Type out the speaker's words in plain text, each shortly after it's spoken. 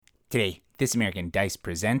Today, This American Dice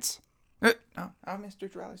presents... Mr.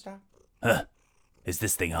 Drally, stop. Is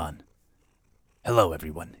this thing on? Hello,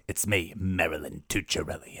 everyone. It's me, Marilyn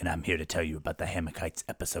Tucciarelli, and I'm here to tell you about the Hammock Heights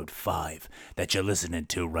Episode 5 that you're listening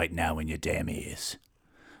to right now in your damn ears.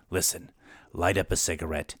 Listen, light up a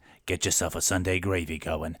cigarette, get yourself a Sunday gravy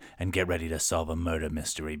going, and get ready to solve a murder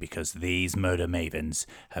mystery because these murder mavens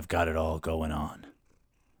have got it all going on.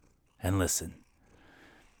 And listen,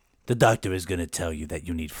 the doctor is going to tell you that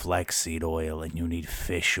you need flaxseed oil and you need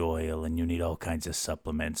fish oil and you need all kinds of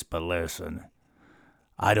supplements, but listen,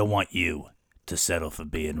 I don't want you to settle for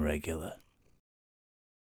being regular.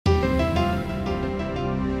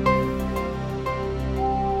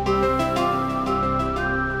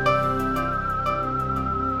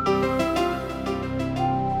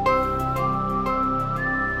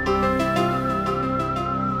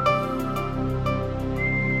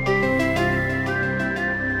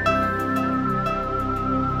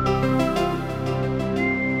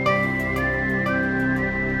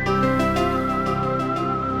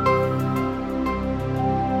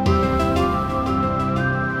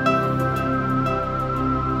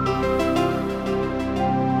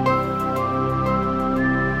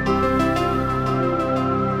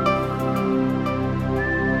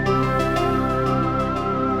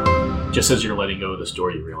 Just as you're letting go of this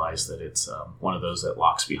door, you realize that it's one of those that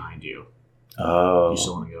locks behind you. Oh. You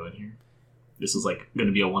still want to go in here? This is like going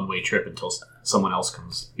to be a one-way trip until someone else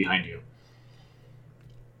comes behind you.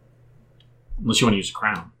 Unless you want to use a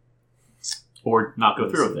crown. Or not go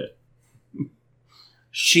through with it.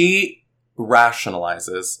 She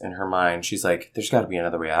rationalizes in her mind. She's like, there's got to be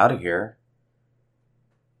another way out of here.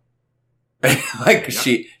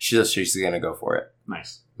 She's going to go for it.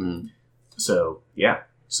 Nice. Mm. So, yeah.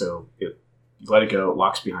 So you let it go, it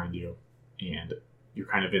locks behind you, and you're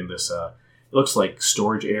kind of in this, it looks like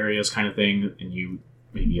storage areas kind of thing, and you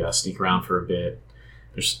maybe sneak around for a bit.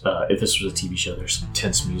 There's, if this was a TV show, there's some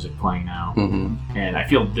tense music playing now. Mm-hmm. And I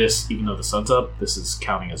feel this, even though the sun's up, this is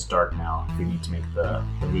counting as dark now if we need to make the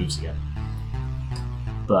moves again.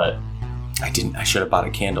 But I should have bought a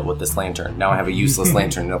candle with this lantern. Now I have a useless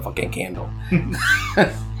lantern, no fucking candle.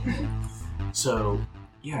 So,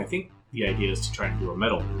 yeah, I think the idea is to try and do a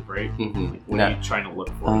metal move, right? Mm-hmm. Like, what are you trying to look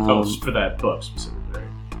for? For that book specifically,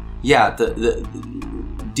 right? Yeah, the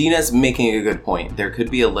Dina's making a good point. There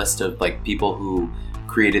could be a list of like people who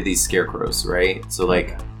created these scarecrows, right? So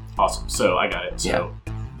like, okay. Awesome. So I got it. So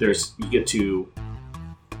you get to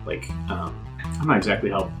like, I'm not exactly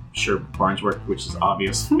how sure barns work, which is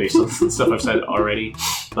obvious based on the stuff I've said already.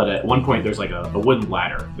 But at one point, there's like a wooden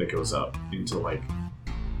ladder that goes up into like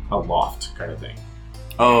a loft kind of thing.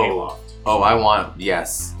 I want,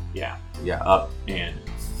 yes. Yeah. Yeah, up. And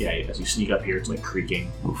yeah, as you sneak up here, it's like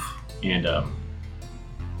creaking. Oof. And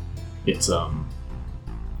it's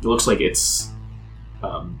it looks like it's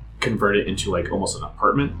converted into like almost an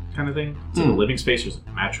apartment kind of thing. It's like a living space. There's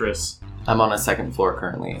a mattress. I'm on a second floor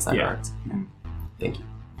currently, is that correct? Mm-hmm. Thank you.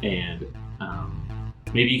 And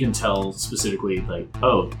maybe you can tell specifically like,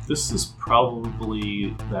 oh, this is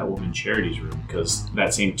probably that woman Charity's room, because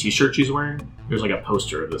that same t-shirt she's wearing, there's like a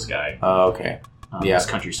poster of this guy. Oh, okay. This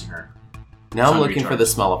country singer. Now I'm looking for the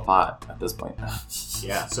smell of pot at this point.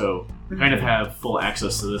 Yeah, so you kind of have full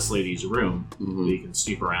access to this lady's room. Mm-hmm. You can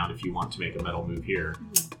snoop around if you want to make a metal move here.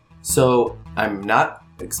 So I'm not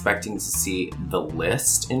expecting to see the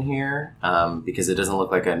list in here because it doesn't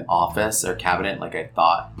look like an office or cabinet like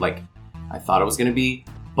I thought it was going to be.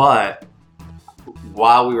 But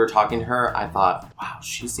while we were talking to her, I thought, wow,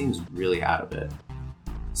 she seems really out of it.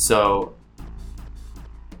 So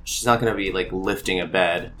she's not going to be like lifting a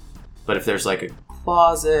bed. But if there's like a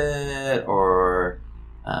closet or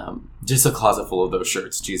just a closet full of those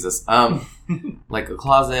shirts, Jesus, like a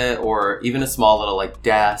closet or even a small little like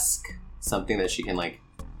desk, something that she can like,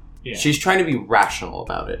 she's trying to be rational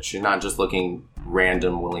about it. She's not just looking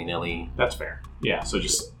random willy-nilly. That's fair. Yeah. So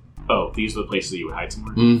just, these are the places that you would hide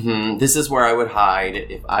somewhere. Mm-hmm. This is where I would hide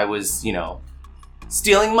if I was,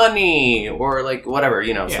 stealing money or like whatever,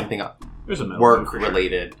 something work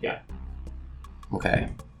related. Yeah. Okay.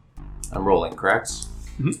 I'm rolling, correct?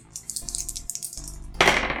 Mm-hmm.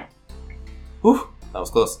 Whew, that was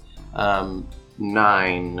close.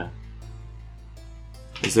 9.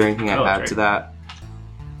 Is there anything I add to that?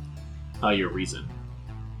 Your reason,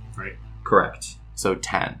 right? Correct. So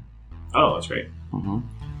 10. Oh, that's great. Mm-hmm.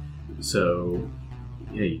 So,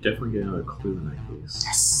 yeah, you definitely get another clue in that case.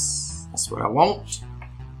 Yes, that's what I want.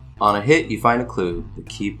 On a hit, you find a clue. The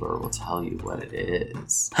keeper will tell you what it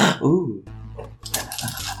is. Ooh.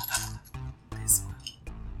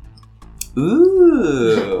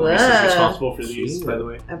 Ooh. This is responsible for these, by the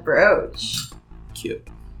way. A brooch. Cute.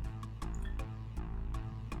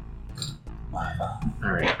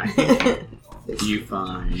 All right. I think you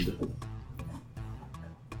find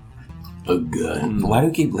a gun. Why do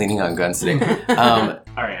we keep leaning on guns today? All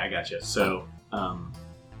right, I got you. So,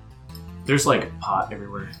 there's like pot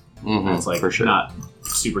everywhere. It's like for sure. Not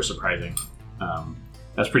super surprising.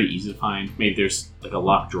 That's pretty easy to find. Maybe there's like a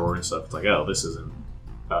locked drawer and stuff. It's like, oh, this isn't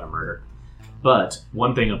about a murder. But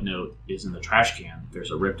one thing of note is in the trash can,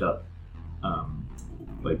 there's a ripped up,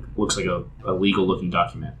 looks like a legal looking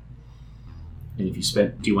document. And if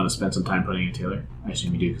do you want to spend some time putting it together? I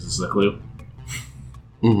assume you do because this is a clue.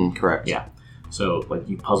 Correct. Yeah. So like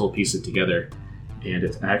you puzzle piece it together, and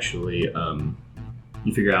it's actually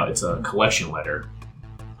you figure out it's a collection letter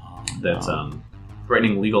that's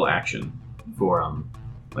threatening legal action for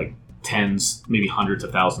like tens, maybe hundreds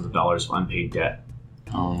of thousands of dollars of unpaid debt.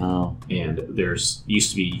 Oh no. And used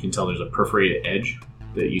to be, you can tell there's a perforated edge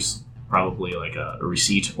that used probably like a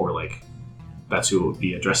receipt or like that's who it would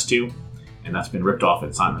be addressed to, and that's been ripped off and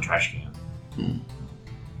it's on the trash can.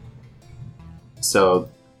 So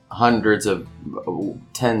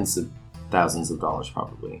tens of thousands of dollars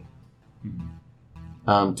probably.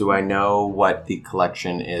 Do I know what the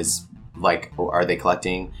collection is like? Are they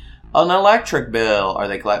collecting an electric bill? Are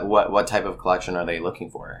they what type of collection are they looking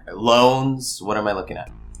for? Loans? What am I looking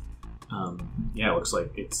at? Yeah, it looks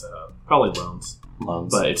like it's probably loans.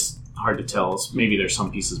 Loans. But it's hard to tell. Maybe there's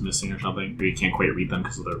some pieces missing or something, or you can't quite read them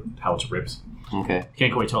because of how it's ripped. Okay.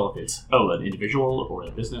 Can't quite tell if it's an individual or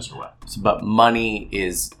a business or what. But money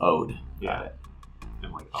is owed. Yeah.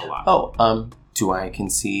 And like a lot. Oh, I can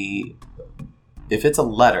see if it's a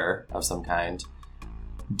letter of some kind.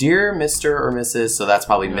 Dear Mr. or Mrs. So that's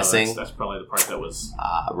probably missing. That's probably the part that was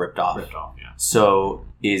ripped off. Ripped off, yeah. So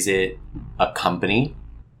is it a company?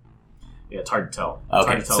 Yeah, it's hard to tell.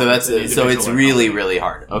 Okay, so it's really, really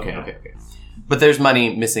hard. Okay, Yeah. okay. But there's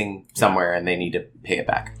money missing somewhere, and they need to pay it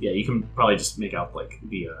back. Yeah, you can probably just make out like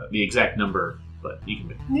the exact number, but you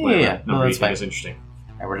can Yeah. number No, you that's think fine. is interesting.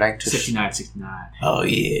 I would like to. 69. Oh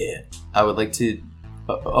yeah. I would like to.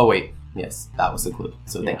 Oh wait. Yes, that was the clue.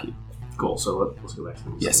 So thank you. Cool. So let's go back to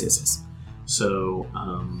this. Yes. So,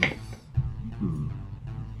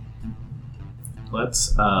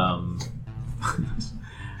 let's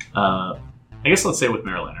I guess let's say with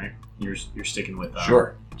Marilyn, right? You're sticking with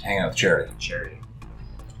Sure. Hanging out with Charity. Charity.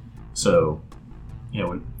 So, yeah,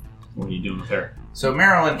 what are you doing with her? So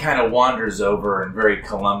Marilyn kind of wanders over and very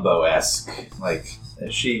Columbo-esque. Like,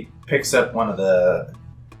 she picks up one of the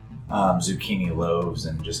zucchini loaves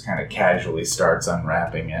and just kind of casually starts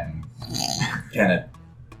unwrapping it and kind of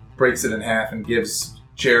breaks it in half and gives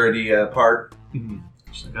Charity a part.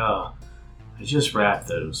 She's like, oh, I just wrapped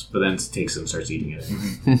those. But then takes it and starts eating it.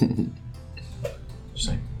 She's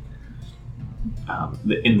like,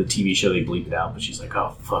 in the TV show they bleep it out, but she's like,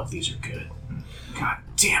 oh, fuck, these are good. God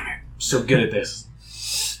damn it. I'm so good at this.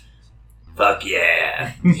 Fuck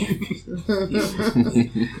yeah.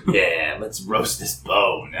 Yeah, let's roast this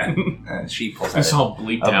bone. And she pulls It's out all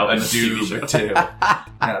bleeped out in the TV show. doob, too.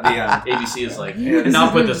 ABC is like, Yeah, and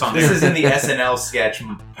I'll put this on This there. is in the SNL sketch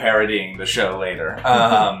parodying the show later.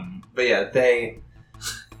 But yeah,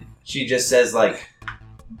 she just says like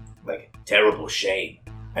terrible shame.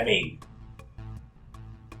 I mean,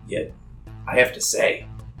 yeah, I have to say,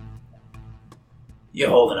 you're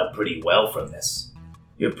holding up pretty well from this.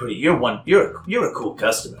 You're a cool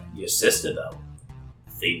customer. Your sister though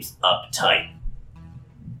seems uptight.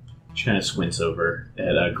 She kind of squints over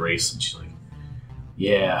at Grace and she's like,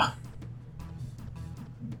 yeah.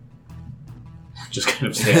 Just kind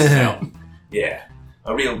of stands out. Yeah,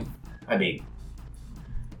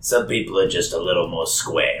 some people are just a little more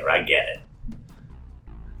square. I get it.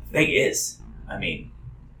 Thing is,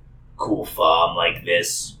 cool farm like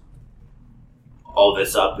this, all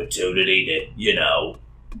this opportunity to,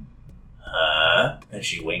 and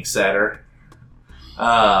she winks at her,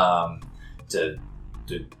 to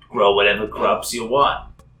grow whatever crops you want.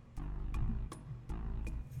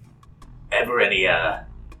 Ever any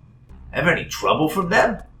trouble from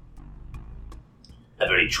them?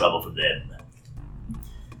 Ever any trouble from them?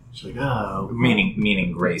 She's like, oh.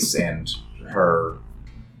 Meaning Grace and her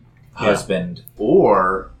husband,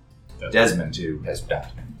 or Desmond, who has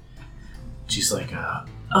died. She's like,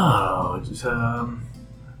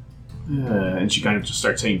 and she kind of just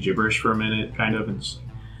starts saying gibberish for a minute, kind of, and it's like,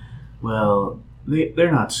 well,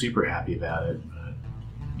 they're not super happy about it, but,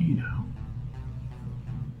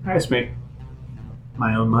 I just make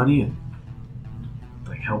my own money and,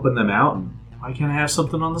 like, helping them out, and why can't I have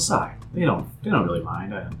something on the side? They don't really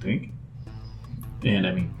mind, I don't think.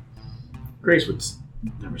 And, Grace would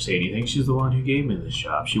never say anything. She's the one who gave me this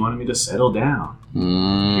job. She wanted me to settle down.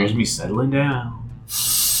 Here's me settling down.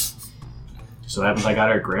 So happens I got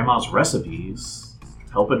her grandma's recipes,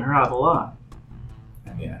 helping her out a lot.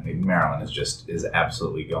 And yeah, I mean, Marilyn is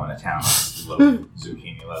absolutely going to town on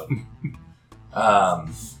zucchini loaf.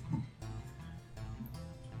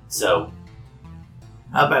 So,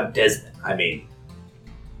 how about Desmond? I mean,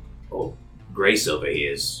 Grace over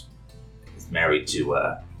here is married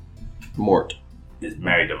to Mort. Is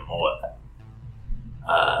married to Mort.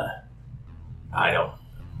 I don't.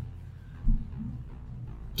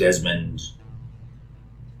 Desmond,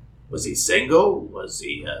 was he single? Was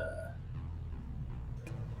he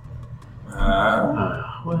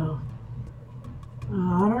Well, I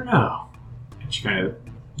don't know. And she kind of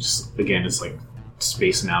just, again, it's like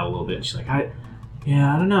spacing out a little bit. She's like, I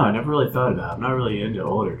don't know. I never really thought about it. I'm not really into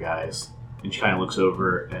older guys. And she kind of looks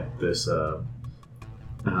over at this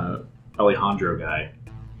Alejandro guy.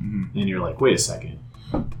 Mm-hmm. And you're like, wait a second.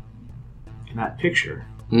 In that picture,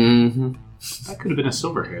 Mm-hmm. that could have been a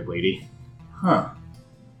silver-haired lady. Huh.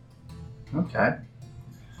 Okay.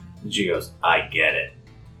 And she goes, I get it.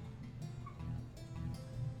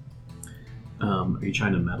 Are you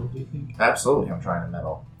trying to meddle, do you think? Absolutely, I'm trying to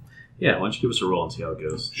meddle. Yeah, why don't you give us a roll and see how it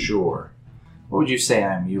goes? Sure. What would you say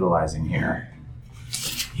I'm utilizing here?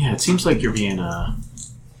 Yeah, it seems like you're being A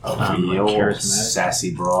real real charismatic.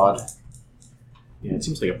 sassy broad? Yeah, it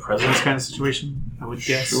seems like a president's kind of situation, I would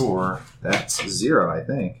guess. Sure. That's 0, I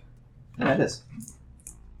think. Yeah, it is.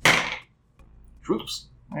 Troops.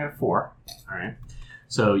 I got a 4. Alright.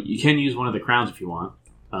 So you can use one of the crowns if you want,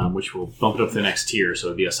 which will bump it up to the next tier, so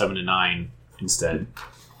it'd be a 7 to 9 instead.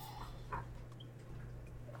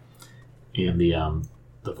 And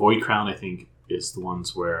the Void Crown, I think, is the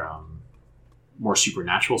ones where more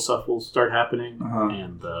supernatural stuff will start happening. Uh-huh.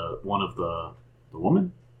 And the one of the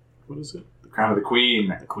woman? What is it? The Crown of the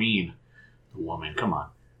Queen. The Queen. The woman. Come on.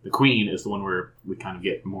 The Queen is the one where we kind of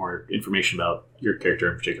get more information about your character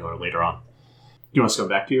in particular later on. Do you want us to come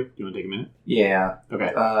back to you? Do you want to take a minute? Yeah.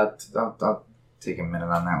 Okay. I'll take a minute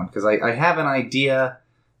on that one, because I have an idea,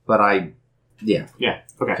 but Yeah. Yeah.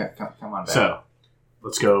 Okay. Come on back. So,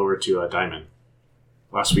 let's go over to Diamond.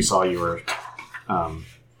 Last we saw, you were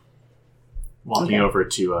walking over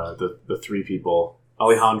to the three people,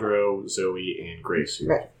 Alejandro, Zoe, and Grace.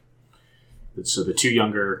 Right. So the two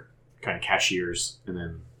younger kind of cashiers, and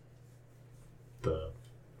then the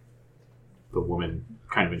woman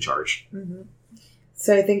kind of in charge. Mm-hmm.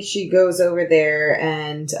 So I think she goes over there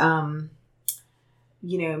and,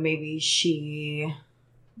 maybe she's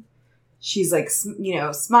like,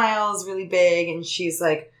 smiles really big, and she's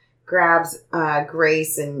like, grabs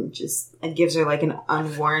Grace and gives her like an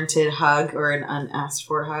unwarranted hug, or an unasked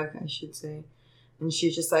for hug, I should say. And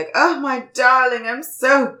she's just like, oh, my darling, I'm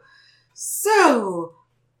so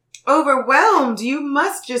overwhelmed. You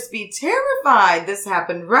must just be terrified. This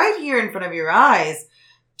happened right here in front of your eyes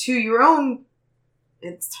to your own...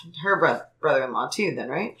 It's her brother-in-law too, then,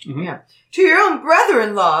 right? Mm-hmm. Yeah. To your own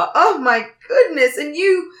brother-in-law. Oh, my goodness. And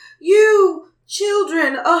you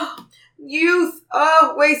children. Oh, youth.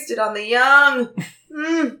 Oh, wasted on the young.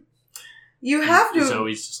 You have to...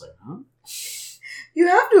 Zoe's just like, huh? You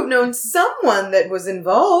have to have known someone that was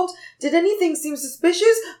involved. Did anything seem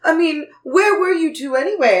suspicious? I mean, where were you two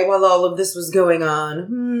anyway while all of this was going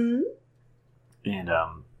on? And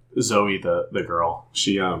Zoe, the girl,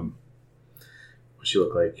 she what she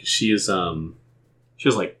look like? She has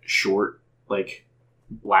like short, like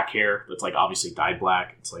black hair that's like obviously dyed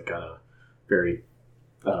black. It's like a very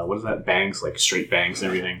what is that? Bangs, like straight bangs and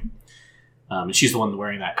everything. And she's the one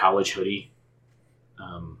wearing that college hoodie,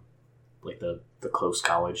 like the close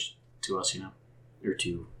college to us, or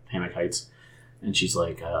to Hammock Heights. And she's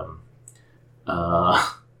like,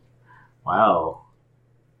 wow,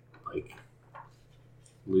 like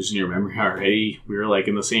losing your memory already. We were like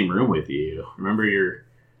in the same room with you. Remember, you're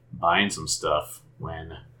buying some stuff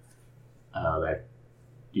when that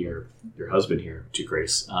your husband here, to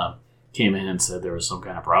Grace, came in and said there was some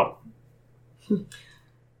kind of problem.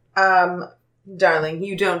 Darling,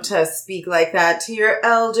 you don't speak like that to your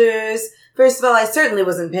elders. First of all, I certainly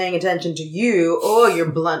wasn't paying attention to you or your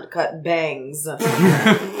blunt cut bangs.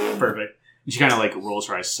 Perfect. And she kind of like rolls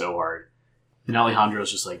her eyes so hard. And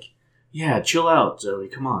Alejandro's just like, yeah, chill out, Zoe,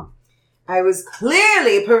 come on. I was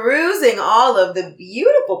clearly perusing all of the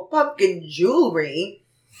beautiful pumpkin jewelry.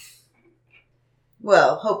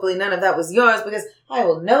 Well, hopefully none of that was yours, because I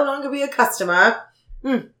will no longer be a customer.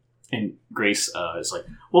 And Grace is like,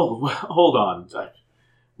 well, hold on.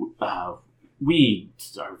 We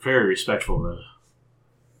are very respectful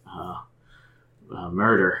of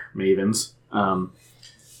murder mavens.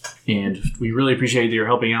 And we really appreciate that you're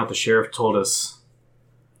helping out. The sheriff told us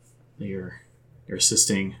that you're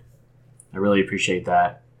assisting. I really appreciate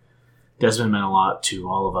that. Desmond meant a lot to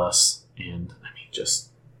all of us, and I mean,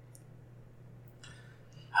 just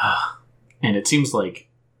and it seems like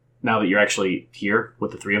now that you're actually here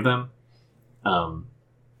with the three of them,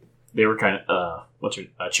 they were kind of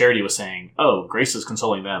Charity was saying, "Oh, Grace is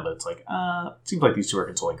consoling them," but it's like, it seems like these two are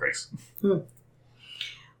consoling Grace.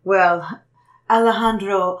 Well,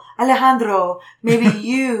 Alejandro, maybe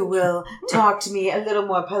you will talk to me a little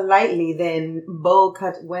more politely than bowl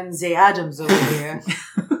cut Wednesday Adams over here.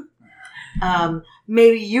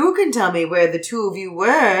 Maybe you can tell me where the two of you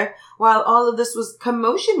were while all of this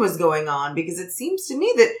commotion was going on, because it seems to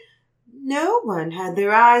me that no one had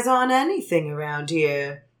their eyes on anything around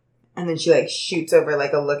here. And then she shoots over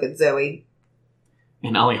a look at Zoe.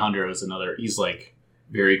 And Alejandro is another. He's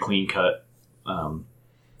very clean cut,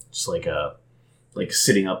 just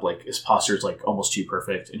sitting up. His posture's almost too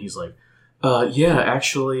perfect. And he's yeah,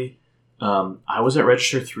 actually, I was at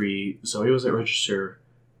Register 3. Zoe was at Register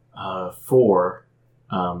 4.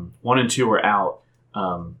 1 and 2 were out.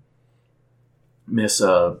 Miss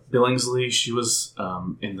Billingsley, she was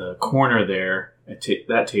in the corner there at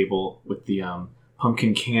that table with the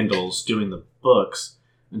pumpkin candles doing the books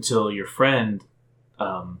until your friend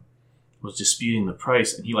was disputing the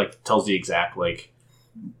price, and he tells the exact placement.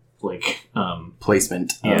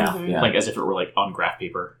 Yeah, Mhm. as if it were on graph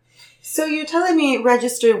paper. So you're telling me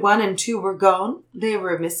Register 1 and 2 were gone? They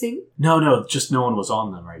were missing? No, just no one was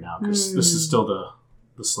on them right now because this is still the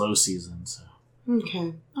slow season. So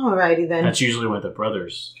Okay. Alrighty then. that's usually why the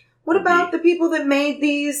brothers. What about the people that made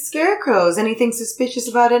these scarecrows? Anything suspicious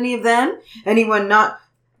about any of them? Anyone not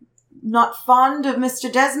fond of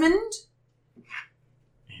Mr. Desmond?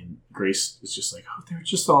 And Grace is just they're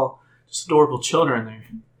just adorable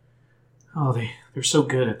children. They're so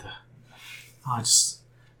good at I just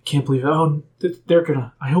can't believe it. Oh, they're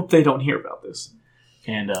gonna. I hope they don't hear about this.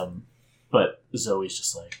 And but Zoe's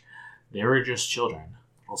just they were just children,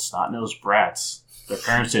 little snot-nosed brats. Their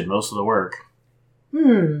parents did most of the work.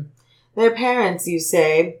 Their parents, you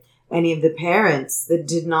say? Any of the parents that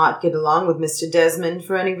did not get along with Mr. Desmond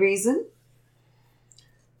for any reason?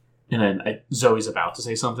 And then Zoe's about to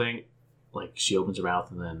say something, she opens her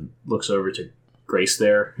mouth and then looks over to Grace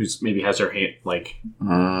there, who's maybe has her hand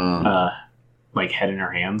head in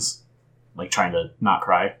her hands, trying to not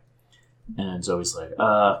cry. And then Zoe's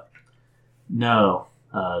no,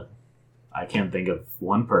 I can't think of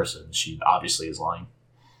one person. She obviously is lying.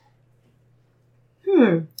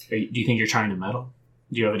 Do you think you're trying to meddle?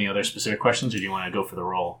 Do you have any other specific questions, or do you want to go for the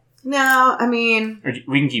roll? No, I mean... Or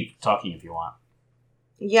we can keep talking if you want.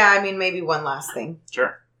 Yeah, I mean, maybe one last thing.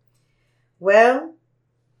 Sure. Well,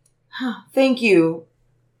 thank you,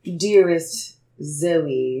 dearest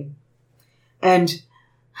Zoe. And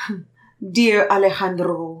dear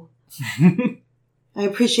Alejandro. I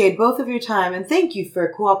appreciate both of your time, and thank you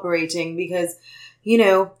for cooperating because,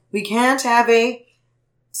 we can't have a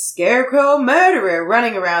scarecrow murderer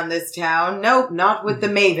running around this town. Nope, not with the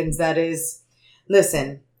Mavens, that is.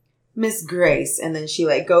 Listen, Miss Grace. And then she,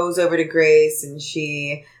 goes over to Grace, and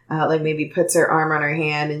she, maybe puts her arm on her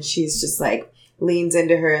hand, and she's just, leans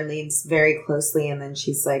into her and leans very closely, and then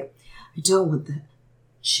she's I don't want the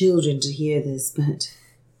children to hear this, but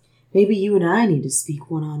maybe you and I need to speak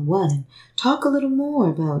one-on-one and talk a little more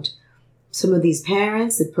about some of these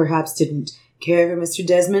parents that perhaps didn't care for Mr.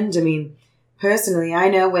 Desmond. I mean, personally, I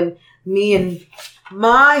know when me and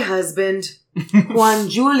my husband, Juan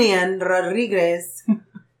Julian Rodriguez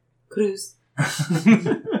Cruz,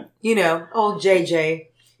 old JJ,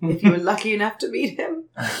 if you were lucky enough to meet him,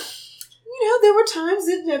 there were times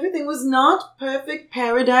that everything was not perfect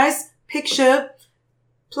paradise, picture,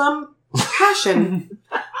 plum passion.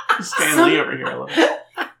 Stanley over here. I love it.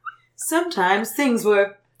 Sometimes things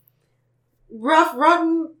were rough,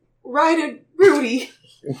 rotten, righted, Rudy.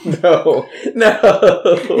 No.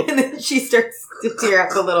 And then she starts to tear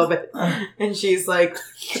up a little bit. And she's like...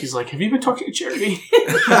 have you been talking to Charity?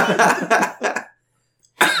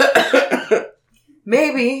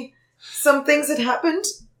 Maybe some things had happened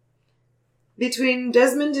between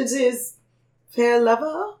Desmond and his fair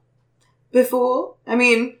lover before. I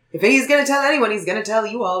mean, if he's going to tell anyone, he's going to tell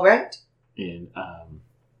you all, right? And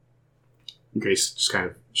Grace just kind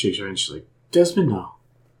of shakes her head and she's Desmond, no.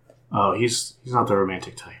 Oh, he's not the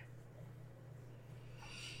romantic type.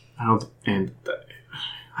 I don't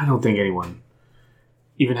think anyone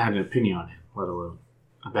even had an opinion on him, let alone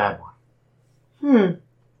a bad one.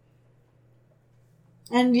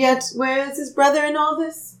 And yet, where is his brother in all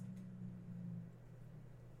this?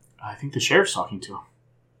 I think the sheriff's talking to him.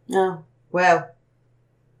 Oh, well.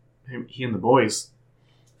 He and the boys.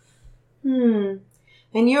 And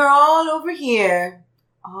you're all over here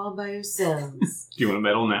all by yourselves. Do you want to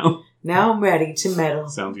meddle now? Now I'm ready to meddle.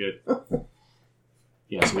 Sounds good.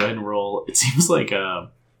 Yeah, so go ahead and roll. It seems like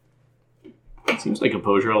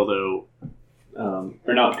composure, although,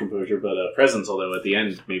 or not composure, but presence. Although at the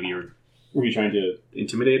end, maybe were you trying to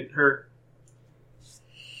intimidate her?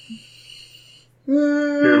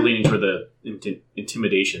 You're leaning for the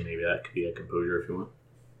intimidation. Maybe that could be a composure if you want.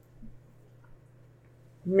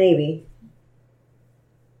 Maybe.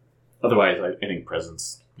 Otherwise, I think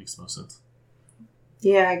presence makes the most sense.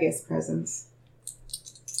 Yeah, I guess presence.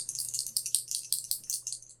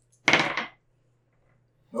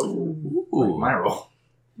 Ooh, like my roll.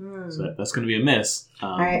 So that's going to be a miss.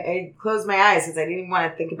 I closed my eyes because I didn't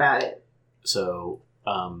want to think about it. So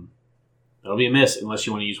that'll be a miss unless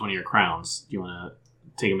you want to use one of your crowns. Do you want to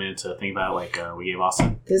take a minute to think about it like we gave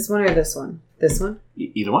Austin? This one or this one? This one?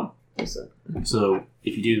 Either one. This one. So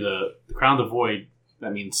if you do the Crown of the Void,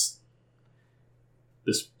 that means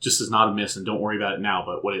this just is not a miss, and don't worry about it now.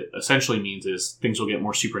 But what it essentially means is things will get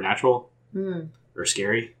more supernatural or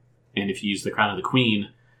scary. And if you use the Crown of the Queen,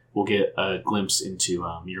 we'll get a glimpse into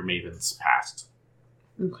your Maven's past.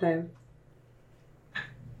 Okay.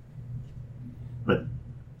 But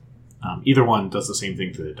either one does the same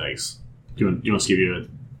thing to the dice. Do you want us to give you a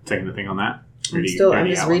second to think on that? I'm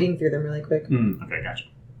just reading through them really quick. Okay, gotcha.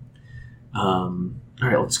 All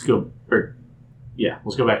right, let's go.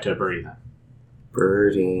 Let's go back to Birdie then.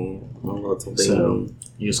 Birdie. Oh, little baby. So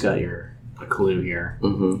you just got a clue here.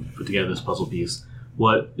 Mm-hmm. Put together this puzzle piece.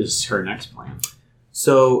 What is her next plan?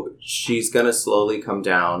 So she's gonna slowly come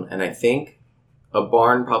down, and I think a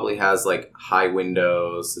barn probably has like high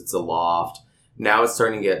windows. It's a loft. Now it's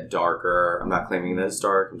starting to get darker. I'm not claiming that it's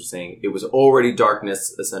dark. I'm just saying it was already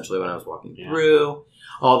darkness essentially when I was walking through.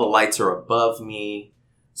 All the lights are above me.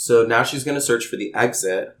 So now she's gonna search for the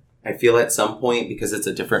exit. I feel at some point, because it's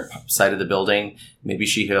a different side of the building, maybe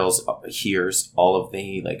she hears all of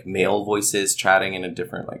the like male voices chatting in a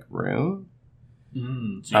different like room. So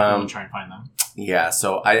you want to try and find them? Yeah,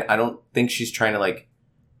 so I don't think she's trying to like...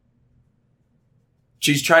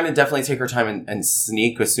 She's trying to definitely take her time and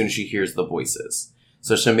sneak as soon as she hears the voices.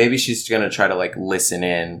 So maybe she's going to try to like listen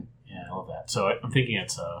in. Yeah, I love that. So I'm thinking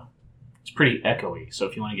it's pretty echoey. So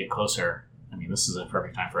if you want to get closer, I mean, this is a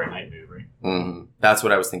perfect time for a night move, right? Mm-hmm. That's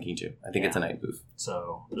what I was thinking too. I think it's a night move.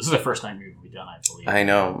 So this is the first night move we've done, I believe. I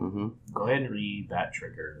know. Mm-hmm. Go ahead and read that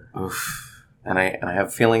trigger. Oof. And I have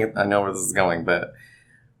a feeling I know where this is going, but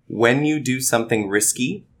when you do something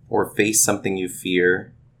risky or face something you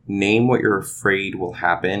fear, name what you're afraid will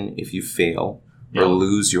happen if you fail or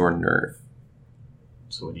lose your nerve.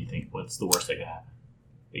 So what do you think? What's the worst that could happen?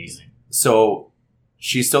 Easy. So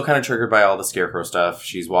she's still kind of triggered by all the scarecrow stuff.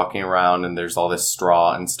 She's walking around and there's all this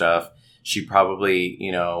straw and stuff. She probably,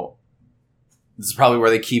 this is probably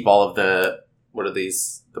where they keep all of the, what are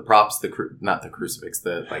these? The props, not the crucifix,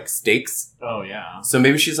 the like stakes. Oh, yeah. So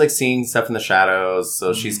maybe she's like seeing stuff in the shadows.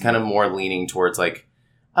 So she's kind of more leaning towards like,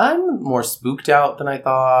 I'm more spooked out than I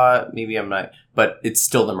thought. Maybe I'm not, but it's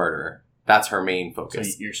still the murderer. That's her main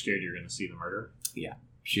focus. So you're scared you're going to see the murderer? Yeah.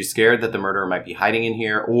 She's scared that the murderer might be hiding in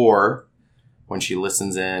here, or when she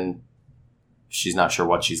listens in, she's not sure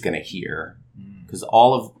what she's going to hear. Because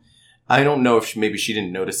I don't know if maybe she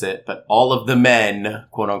didn't notice it, but all of the men,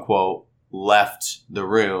 quote unquote, left the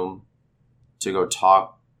room to go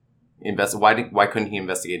talk, why couldn't he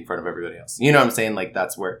investigate in front of everybody else? You know what I'm saying? Like,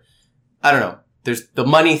 that's where, I don't know. There's the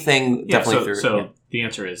money thing definitely. So the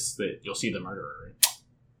answer is that you'll see the murderer, right?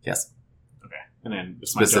 Yes. Okay. And then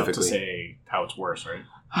it's my job to say how it's worse, right?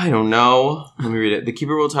 I don't know. Let me read it. The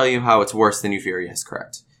keeper will tell you how it's worse than you fear. Yes,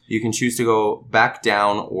 correct. You can choose to go back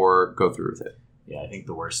down or go through with it. Yeah, I think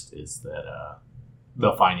the worst is that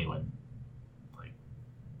they'll find you and like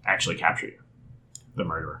actually capture you, the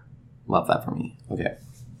murderer. Love that for me. Okay.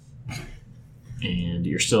 And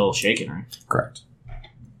you're still shaking, right? Correct.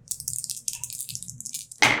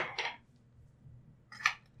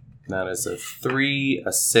 That is a 3,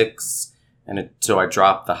 a 6, and so I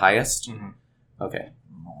dropped the highest. Mm-hmm. Okay.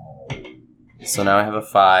 So now I have a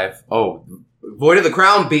 5. Oh, Void of the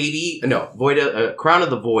Crown, baby! No, Crown of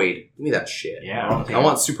the Void. Give me that shit. Yeah. I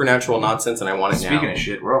want supernatural nonsense, and I want it now. Speaking of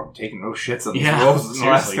shit, we're all taking no shits on these Yeah, rolls in the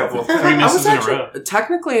last seriously. couple. 3 misses in a row.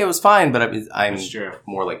 Technically, it was fine, but I'm That's true.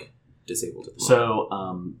 more like disabled at the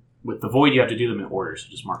So, with the Void, you have to do them in order. So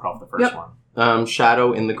just mark off the first one. moment.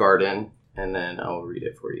 Shadow in the Garden, and then I'll read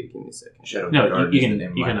it for you. Give me a second. Shadow No, of the Garden you is can. the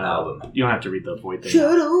name of You my can. album. You don't have to read the Void thing.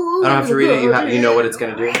 I don't have to read it. You know what it's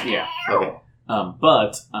going to do? Yeah. Okay.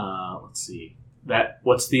 But let's see.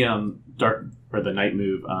 What's the dark or the night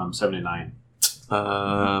move? 7 and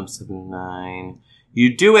 9. 7, 9.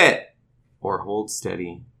 You do it, or hold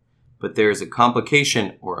steady. but there is a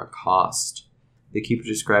complication or a cost. The keeper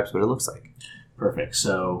describes what it looks like. Perfect.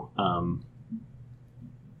 So, all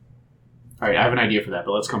right, I have an idea for that,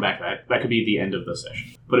 but let's come back to that. That could be the end of the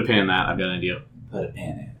session. Put a pin in that. I've got an idea. Put a pin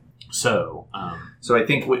in it. So, So I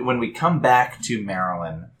think when we come back to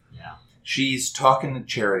Marilyn, yeah, she's talking to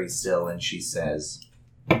Charity still, and she says,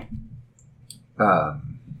 you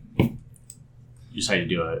decided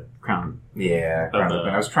to do a crown. "Yeah, Of the-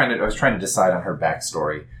 I was trying to decide on her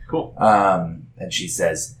backstory." Cool. And she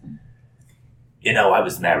says, "You know, I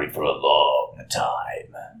was married for a long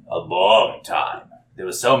time. A long time. There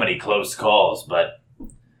were so many close calls, but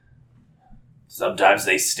sometimes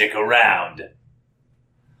they stick around."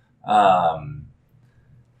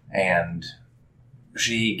 And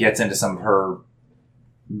she gets into some of her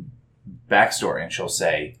backstory, and she'll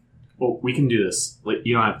say, Well, we can do this.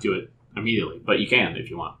 You don't have to do it immediately, but you can if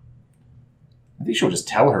you want. I think she'll just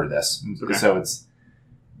tell her this. Okay. So it's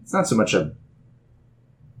not so much a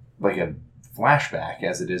flashback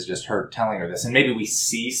as it is just her telling her this, and maybe we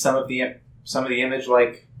see some of the image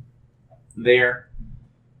like there,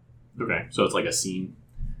 Okay, so it's like a scene.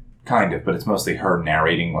 kind of, but it's mostly her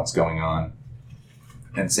narrating what's going on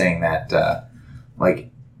and saying that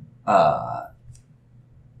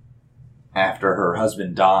after her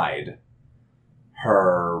husband died,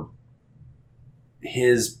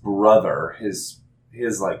 his brother, his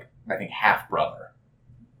like I think half brother,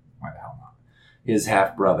 why the hell not? His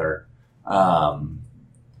half brother,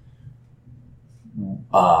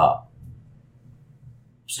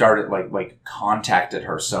 started like contacted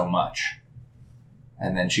her so much,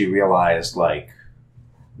 and then she realized like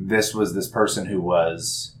this was this person who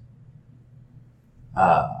was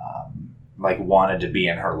like wanted to be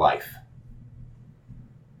in her life,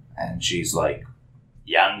 and she's like,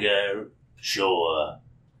 Younger, sure.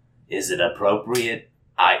 Is it appropriate?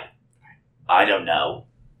 I don't know.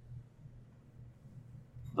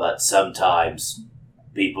 But sometimes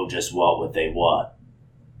people just want what they want.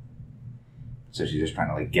 so she's just trying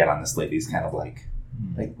to like get on this lady's kind of like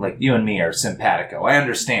you and me are simpatico. I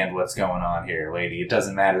understand what's going on here, lady. It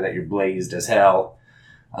doesn't matter that you're blazed as hell,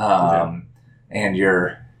 and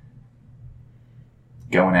you're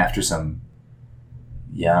going after some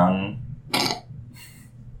young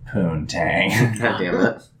poontang. God damn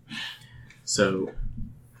it. So,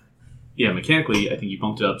 yeah, mechanically, I think you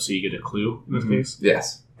bumped it up so you get a clue in this case.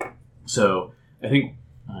 Yes. So, I think,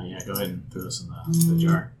 yeah, go ahead and throw this in the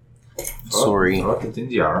jar. Sorry. Throw it in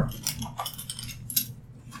the jar.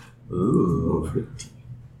 Ooh.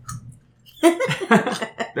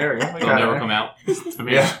 There we go. It'll never come out. I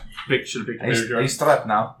mean, Yeah. should have picked a Are better jar. you strapped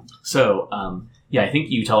now? So, yeah, I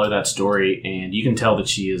think you tell her that story, and you can tell that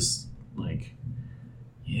she is like,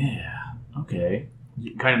 yeah, okay.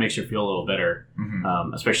 It kind of makes her feel a little better,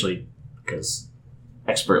 Mm-hmm. especially because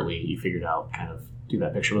expertly you figured out kind of who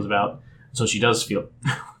that picture was about. So she does feel,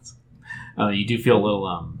 you do feel a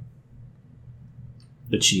little,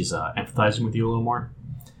 that she's empathizing with you a little more.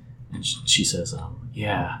 And she says,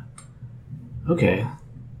 yeah, okay,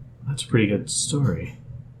 that's a pretty good story.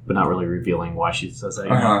 But not really revealing why she says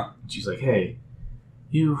that. She's like, hey,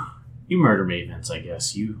 you murder mavens, I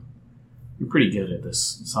guess. You're pretty good at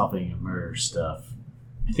this solving murder stuff.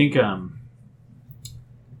 I think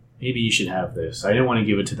maybe you should have this. I didn't want to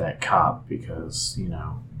give it to that cop because,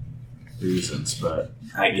 reasons, but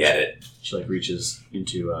I get it. she like reaches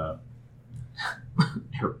into her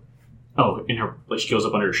like she goes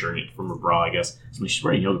up under her shirt from her bra, I guess. So she's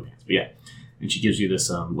wearing yoga pants, but yeah. And she gives you this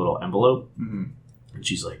little envelope. Mm-hmm. And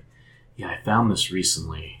she's like, yeah, I found this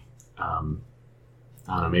recently. I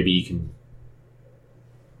don't know, maybe you can,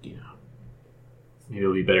 maybe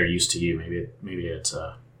it'll be better use to you. Maybe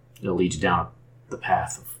it'll lead you down the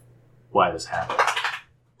path of why this happened.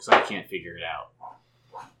 Because I can't figure it out.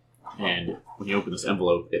 And when you open this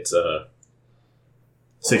envelope, it's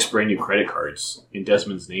 6 brand new credit cards in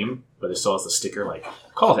Desmond's name, but it still has the sticker like,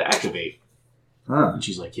 call to activate. Huh. And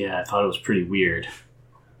she's like, yeah, I thought it was pretty weird.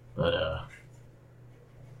 But,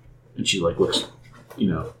 and she like looks,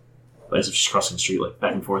 as if she's crossing the street, like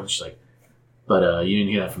back and forth. And she's like, but you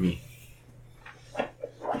didn't hear that from me.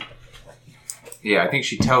 Yeah, I think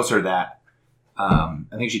she tells her that.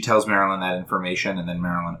 I think she tells Marilyn that information, and then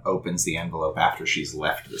Marilyn opens the envelope after she's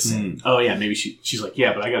left the scene. Oh, yeah, maybe she's like,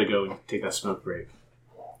 yeah, but I got to go and take that smoke break.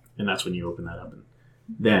 And that's when you open that up. And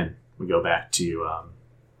then we go back to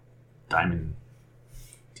Diamond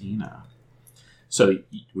Dina. So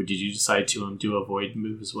did you decide to do a void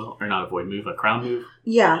move as well? Or not a void move, a crown move?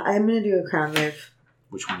 Yeah, I'm going to do a crown move.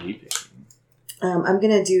 Which one are you picking? I'm going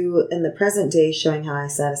to do in the present day showing how I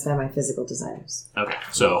satisfy my physical desires. Okay,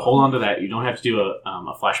 so hold on to that. You don't have to do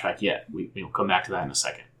a flashback yet. We'll come back to that in a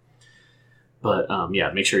second. But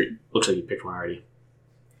yeah, make sure. Looks like you picked one already.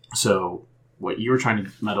 So what you were trying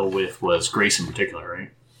to meddle with was Grace in particular,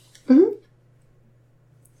 right? Mm-hmm.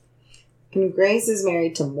 And Grace is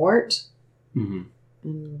married to Mort. Mm-hmm.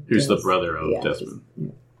 Who's the brother of yeah, Desmond?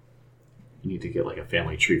 You need to get like a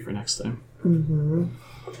family tree for next time. Mm-hmm.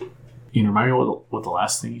 You remind me what the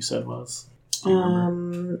last thing you said was?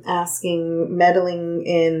 Meddling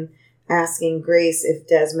in asking Grace if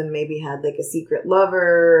Desmond maybe had like a secret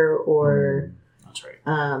lover, or that's right.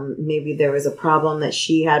 Maybe there was a problem that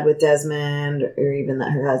she had with Desmond, or even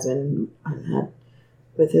that her husband had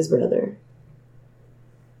with his brother.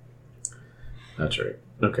 That's right.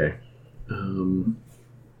 Okay.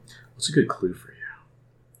 What's a good clue for you?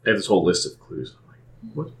 I have this whole list of clues. I'm like,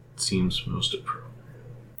 what seems most appropriate?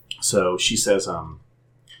 So she says, I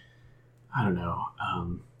don't know.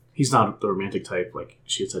 He's not the romantic type, like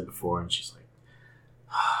she had said before, and she's like,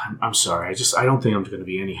 I'm sorry. I don't think I'm going to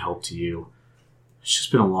be any help to you. It's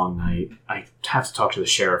just been a long night. I have to talk to the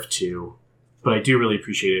sheriff too, but I do really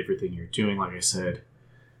appreciate everything you're doing. Like I said,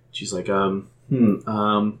 she's like,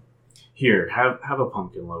 here, have a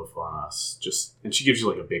pumpkin loaf on us. And she gives you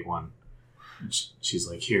like a big one. And she's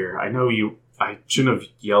like, here, I know I shouldn't have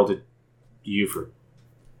yelled at you for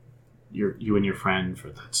you and your friend for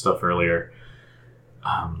that stuff earlier.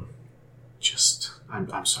 I'm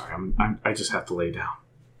sorry. I just have to lay down.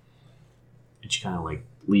 And she kind of like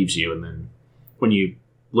leaves you, and then when you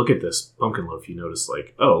look at this pumpkin loaf, you notice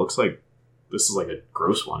like, oh, it looks like this is like a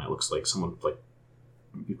gross one. It looks like someone like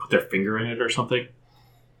you put their finger in it or something.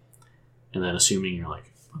 And then assuming you're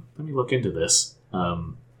like, let me look into this.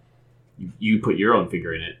 You put your own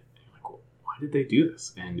finger in it. And you're like, well, why did they do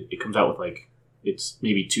this? And it comes out with like, it's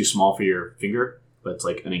maybe too small for your finger, but it's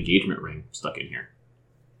like an engagement ring stuck in here.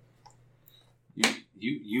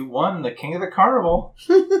 You won the King of the Carnival.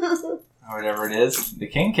 Or whatever it is. The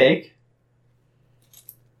king cake.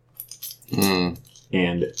 Mm.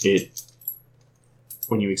 And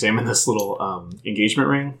when you examine this little engagement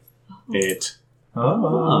ring, it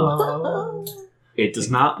does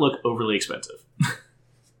not look overly expensive.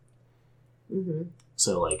 Mm-hmm.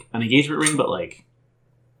 So like an engagement ring, but like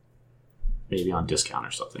maybe on discount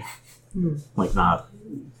or something. Mm. Like not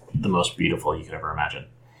the most beautiful you could ever imagine.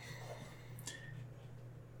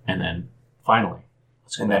 And then finally,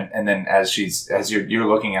 and then as you're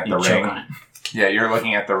looking at the ring, yeah, you're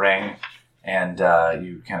looking at the ring, and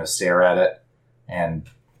you kind of stare at it, and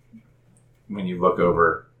when you look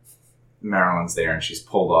over, Marilyn's there, and she's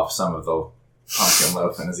pulled off some of the pumpkin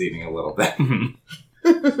loaf and is eating a little bit.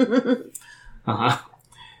 Uh-huh.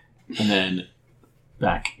 And then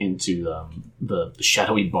back into the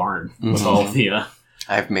shadowy barn with all the.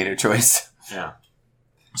 I've made a choice. Yeah.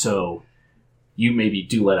 So you maybe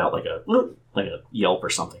do let out like a yelp or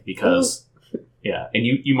something because and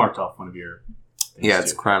you marked off one of your things. Yeah,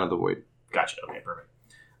 it's Crown of the Void. Gotcha. Okay, perfect.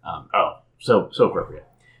 So appropriate.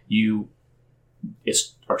 You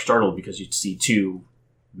are startled because you see two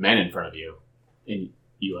men in front of you, and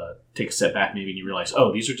you take a step back maybe, and you realize,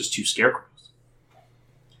 oh, these are just two scarecrows.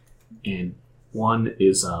 And one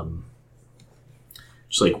is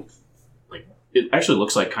just like it actually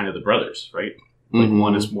looks like kind of the brothers, right? Like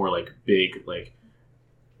one is more like big, like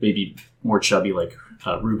maybe more chubby, like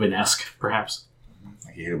Reuben-esque, perhaps.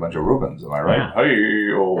 Like you get a bunch of Reubens, am I right? Yeah.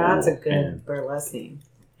 Hey, oh. That's a good burlesque name.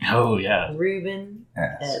 Oh yeah,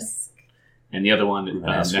 Reuben-esque. And the other one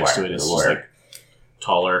next to it is just like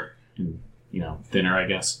taller and thinner, I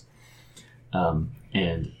guess.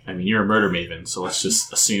 And I mean, you're a murder maven, so let's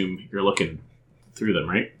just assume you're looking through them,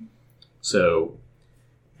 right? So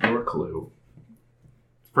your clue.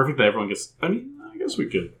 It's perfect that everyone gets. I mean, I guess we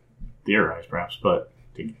could theorize, perhaps, but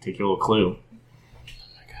take your little clue. Oh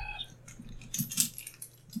my god.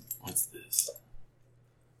 What's this?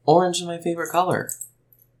 Orange is my favorite color.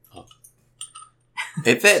 Oh.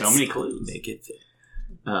 It fits. So many clues. Make it fit.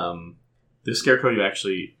 This scarecrow,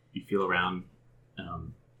 you feel around,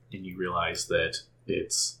 and you realize that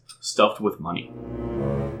it's stuffed with money.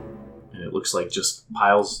 And it looks like just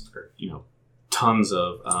piles, or, tons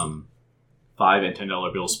of $5 and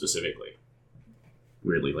 $10 bills specifically.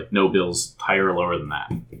 Weirdly, like no bills higher or lower than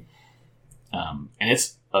that. And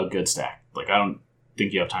it's a good stack. Like, I don't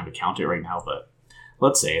think you have time to count it right now, but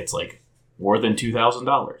let's say it's like more than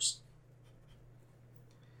 $2,000.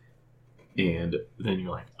 And then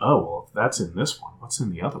you're like, oh, well, if that's in this one, what's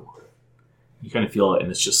in the other one? You kind of feel it, and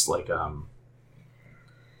it's just like,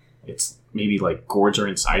 it's maybe like gourds are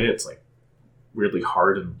inside it. It's like weirdly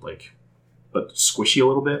hard and like, but squishy a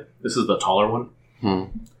little bit. This is the taller one.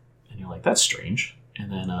 And you're like, that's strange.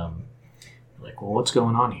 And then you're like, well, what's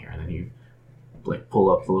going on here? And then you like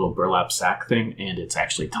pull up the little burlap sack thing, and it's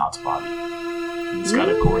actually Todd's body. And it's got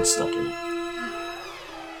a cord stuck in it.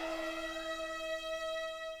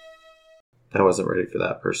 I wasn't ready for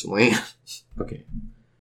that personally. Okay.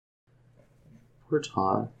 Poor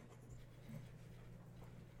Todd.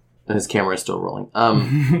 And his camera is still rolling.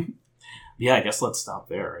 Yeah, I guess let's stop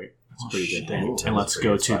there, right? That's a pretty good thing. And let's pretty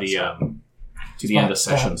go good to the spot. to the end of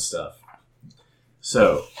session stuff.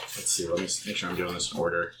 So let's see. Let me make sure I'm doing this in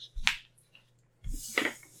order.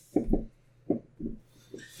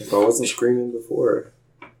 If I wasn't screaming before.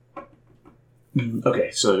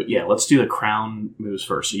 Okay, so yeah, let's do the crown moves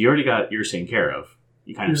first. So you already got yours taken care of.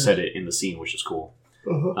 You kind of said it in the scene, which is cool.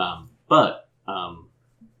 But I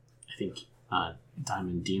think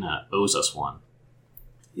Diamondina owes us one.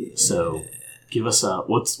 Yeah. So give us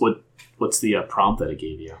what's the prompt that it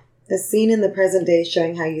gave you? A scene in the present day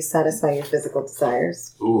showing how you satisfy your physical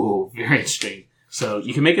desires. Ooh, very interesting. So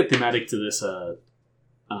you can make it thematic to this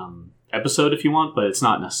episode if you want, but it's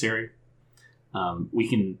not necessary. We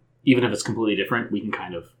can, even if it's completely different, we can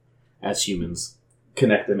kind of, as humans,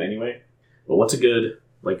 connect them anyway. But what's a good,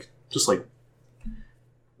 just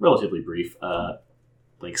relatively brief,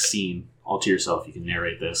 scene all to yourself? You can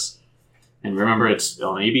narrate this. And remember, it's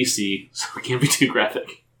on ABC, so it can't be too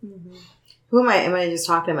graphic. Mm-hmm. Who am I? Am I just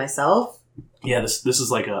talking to myself? Yeah, this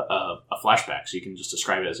is like a flashback, so you can just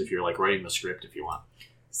describe it as if you're like writing the script if you want.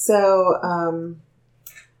 So,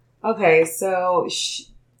 okay, so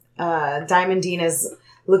Diamondina's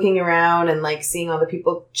looking around and like seeing all the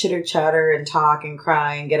people chitter chatter and talk and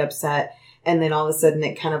cry and get upset, and then all of a sudden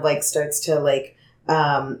it kind of like starts to like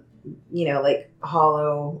hollow.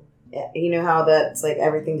 You know how that's like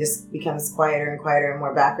everything just becomes quieter and quieter and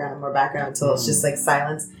more background until it's just like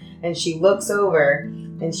silence. And she looks over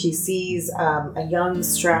and she sees a young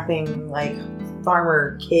strapping like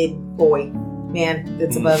farmer kid boy, man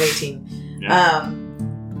that's above 18. Yeah.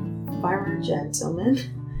 Farmer gentleman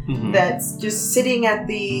that's just sitting at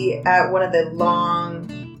one of the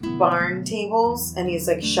long barn tables, and he's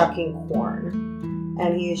like shucking corn,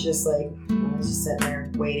 and he's just like just sitting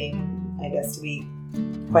there waiting, I guess, to be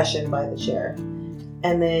questioned by the chair.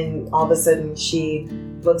 And then all of a sudden she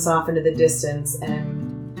looks off into the distance and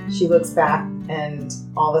she looks back, and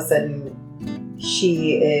all of a sudden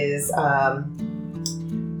she is at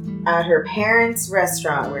her parents'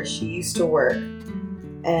 restaurant where she used to work,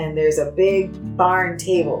 and there's a big barn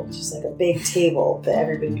table, just like a big table that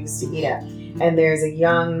everybody used to eat at, and there's a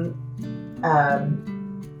young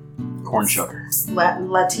corn shucker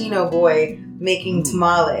Latino boy making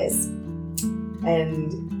tamales,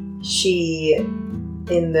 and she,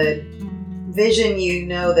 in the vision, you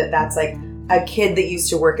know that's like a kid that used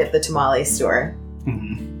to work at the tamale store.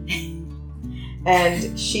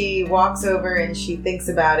 And she walks over and she thinks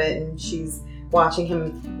about it, and she's watching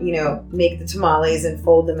him, make the tamales and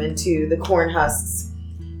fold them into the corn husks.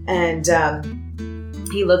 And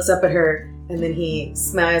he looks up at her, and then he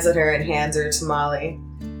smiles at her and hands her a tamale.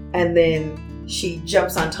 And then she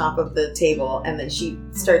jumps on top of the table, and then she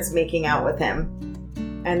starts making out with him.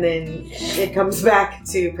 And then it comes back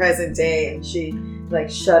to present day, and she like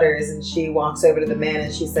shudders, and she walks over to the man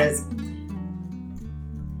and she says,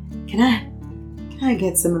 Can I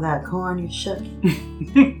get some of that corn you're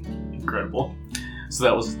shucking? Incredible. So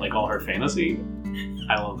that was like all her fantasy?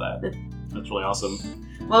 I love that. That's really awesome.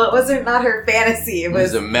 Well, it wasn't not her fantasy. It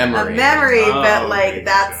was a memory. But like okay,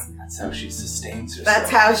 that's how she sustains herself. That's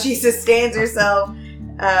how she sustains herself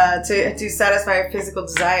to satisfy her physical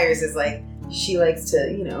desires. Is like she likes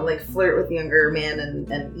to, flirt with younger men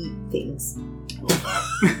and eat things.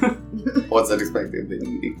 What's unexpected than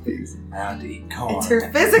eating things? Now to eat corn. It's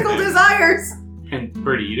her physical desires. And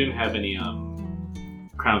Birdie, you didn't have any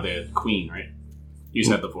Crown of the Queen, right? You just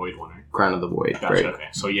had the Void one, right? Crown of the Void. Gotcha, right. okay.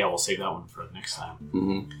 So yeah, we'll save that one for next time.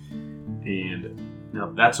 Mm-hmm. And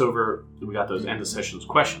now that's over. We got those end of sessions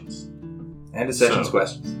questions. End of sessions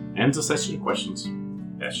questions. End of session questions.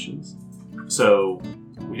 So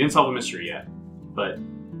we didn't solve the mystery yet, but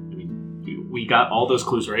we got all those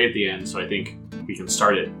clues right at the end, so I think we can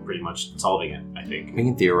start it pretty much solving it, I think. We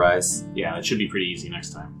can theorize. Yeah, it should be pretty easy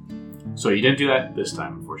next time. So you didn't do that this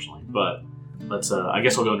time, unfortunately, but let's, I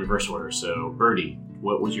guess I'll go in reverse order. So Birdie,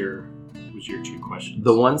 what was your 2 questions?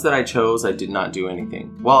 The ones that I chose, I did not do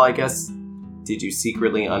anything. Well, I guess, did you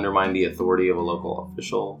secretly undermine the authority of a local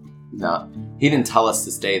official? No. He didn't tell us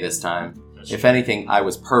to stay this time. If anything, I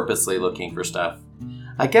was purposely looking for stuff.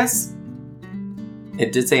 I guess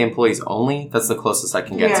it did say employees only. That's the closest I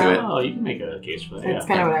can get to it. Oh, you can make a case for that. That's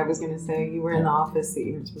kind of what I was going to say. You were in the office that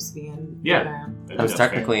you were supposed to be in. Yeah. I was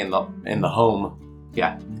technically in the home.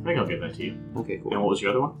 Yeah. I think I'll give that to you. Okay, cool. And what was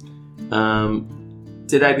your other one?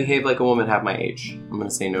 Did I behave like a woman half my age? I'm going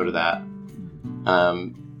to say no to that.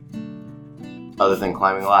 Other than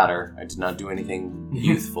climbing a ladder, I did not do anything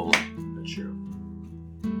youthful. That's true.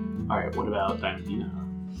 Alright, what about Diamondina?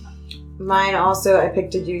 Mine also, I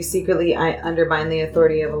picked to do secretly. I undermine the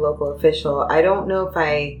authority of a local official. I don't know if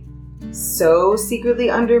I so secretly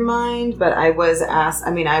undermined, but I was asked.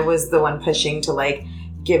 I mean, I was the one pushing to like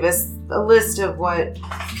give us a list of what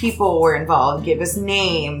people were involved, give us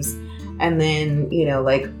names, and then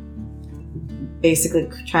like basically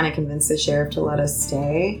trying to convince the sheriff to let us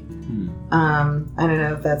stay. I don't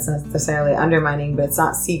know if that's necessarily undermining, but it's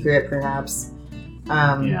not secret, perhaps. Yeah,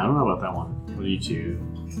 I don't know about that one. What do you two?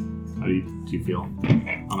 How do you feel?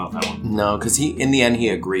 I don't know about that one. No, because in the end he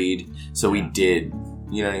agreed, so we did,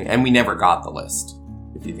 and we never got the list.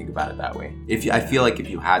 If you think about it that way, I feel like if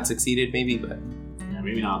you had succeeded, maybe, but yeah,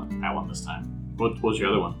 maybe not that one this time. What was your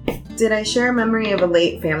other one? Did I share a memory of a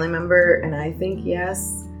late family member? And I think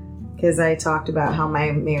yes, because I talked about how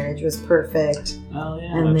my marriage was perfect. Oh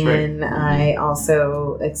yeah, And that's then right. I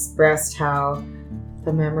also expressed how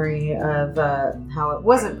the memory of how it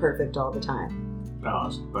wasn't perfect all the time. Oh, I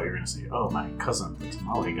thought you were gonna say, "Oh, my cousin, the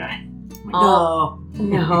tamale guy." I'm like, Oh.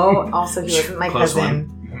 No, also he wasn't my Close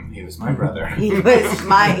cousin. He was my brother. He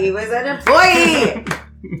was an employee.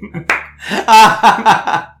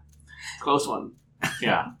 Close one.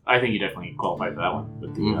 Yeah, I think you definitely qualified for that one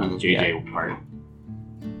with the JJ part.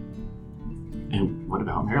 And what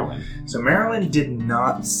about Marilyn? So Marilyn did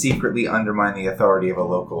not secretly undermine the authority of a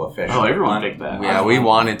local official. Oh, everyone picked that. yeah, we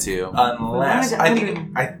wanted to. Unless Why I would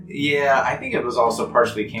think I think it was also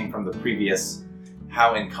partially came from the previous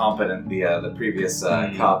how incompetent the previous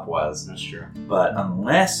cop was. That's true. But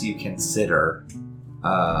unless you consider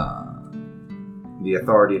the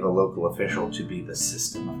authority of a local official to be the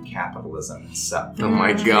system of capitalism itself. Oh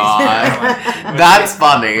my god, that's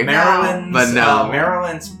funny. Maryland's, But no.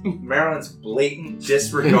 Maryland's blatant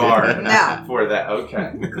disregard No. for that.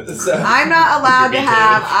 Okay, so, I'm not allowed to Me too.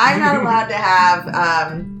 have. I'm not allowed to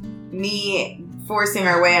have me forcing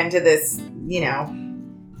our way into this.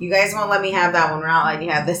 You guys won't let me have that one. We're not letting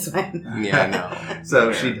you have this one. Yeah, no.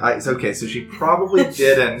 So she probably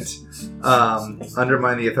didn't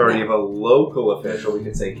undermine the authority of a local official. We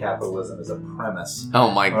could say capitalism is a premise. Oh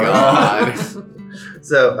my god.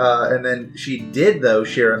 So, and then she did though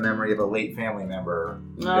share a memory of a late family member.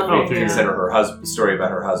 If Oh, we yeah. consider her story about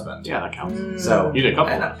her husband. Yeah, that counts. So You did a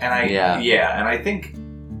couple. and I Yeah. and I think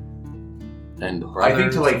And I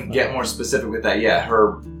think to like get more specific with that,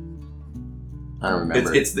 her I don't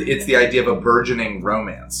remember. it's the idea of a burgeoning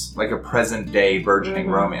romance, like a present day burgeoning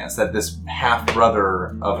romance, that this half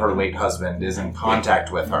brother of her late husband is in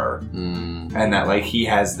contact with her, and that like he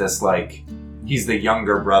has this like he's the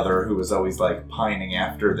younger brother who was always like pining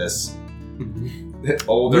after this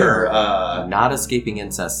older not escaping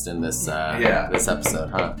incest in this this episode,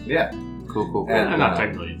 huh? yeah Cool. And, not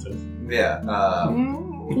technically into yeah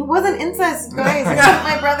It wasn't incest, guys. It's not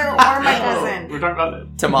my brother or my cousin. We're talking about it.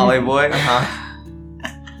 Tamale boy.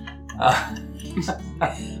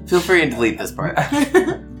 Feel free to delete this part.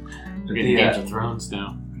 We're getting Games of Thrones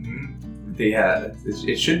now.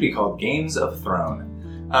 It should be called Games of Throne.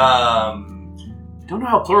 Don't know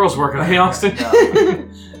how plurals work, okay, Austin?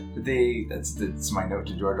 That's my note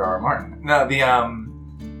to George R. R. Martin. No,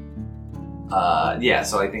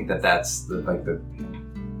 so I think that's the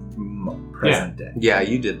present day. Yeah,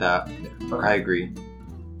 you did that. I agree.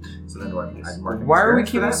 So then I'd mark an Why are we experience for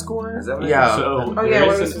keeping that? score? Is that what Yeah. So Oh, yeah, there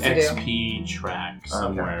what are we is an supposed to do? XP track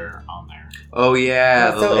somewhere on there. Oh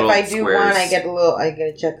yeah, the So little if I do squares. one, I get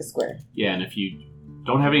a check a square. Yeah, and if you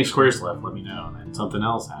don't have any squares left, let me know, and then something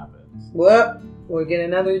else happens. Whoop. We'll get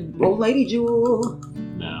another old lady jewel.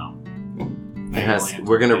 No.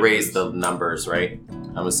 We're gonna raise the numbers, right?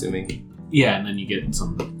 I'm assuming. Yeah, and then you get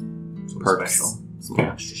some Perks. special. Some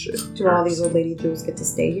extra shit. Do all these old lady jewels get to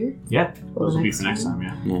stay here? Yeah, Well, those will be next for next time,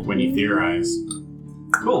 yeah. Yeah. When you theorize.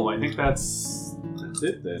 Cool, I think that's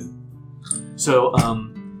it then. So,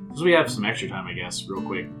 because we have some extra time, I guess, real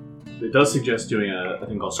quick. It does suggest doing a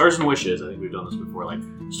thing called Stars and Wishes. I think we've done this before. Like,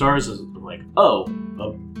 Stars is like,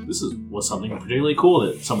 this was something particularly cool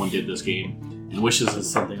that someone did this game. And Wishes is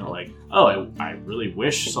something like, I really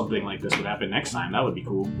wish something like this would happen next time. That would be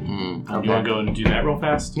cool. Do you want to go and do that real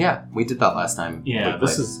fast? Yeah, we did that last time. Yeah, We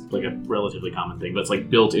this played. is like a relatively common thing, but it's like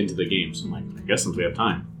built into the game. So I'm like, I guess since we have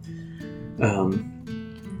time.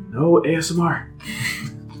 No ASMR.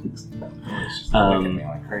 It's just looking at me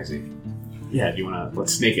like crazy. Yeah, do you want to,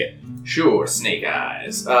 let's snake it. Sure, Snake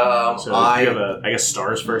Eyes. So you have I guess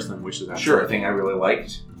stars first, then wishes after. Sure, a thing I really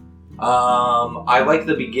liked. I like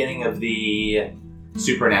the beginning of the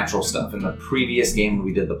supernatural stuff. In the previous game,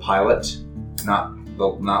 we did the pilot. Not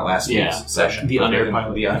not last week's session. The but unaired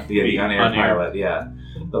pilot. The unaired pilot, yeah.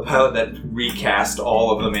 The pilot that recast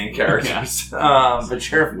all of the main characters. But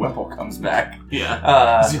Sheriff Whipple comes back.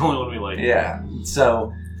 Yeah. It's the only one we like. Yeah.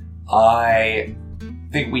 So, I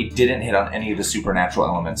think we didn't hit on any of the supernatural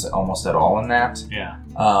elements almost at all in that. Yeah.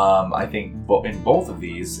 I think in both of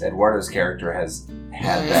these, Eduardo's character has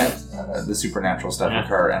had that the supernatural stuff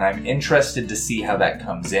occur, and I'm interested to see how that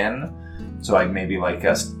comes in. So I'd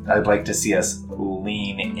like to see us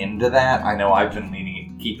lean into that. I know I've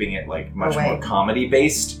been keeping it like much more comedy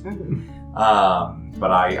based,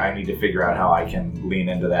 but I need to figure out how I can lean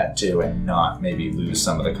into that too, and not maybe lose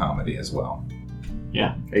some of the comedy as well.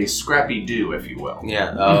 Yeah, a scrappy do, if you will.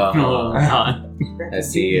 Yeah. God. I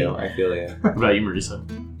see you. I feel you. What about you, Marisa?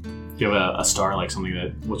 Do you have a star, like something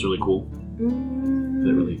that was really cool?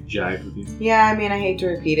 That really jived with you? Yeah, I mean, I hate to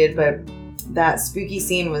repeat it, but that spooky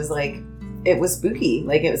scene was like, it was spooky.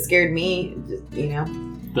 Like, it scared me, you know.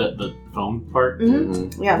 The phone part?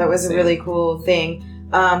 Mm-hmm. Yeah, that was a really cool thing.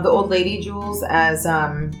 The old lady jewels as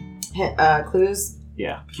clues.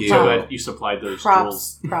 Yeah. Cute. So you supplied those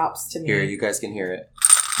jewels. Props to me. Here, you guys can hear it.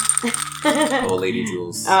 Old lady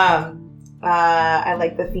jewels. I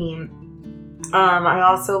like the theme. I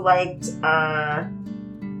also liked, let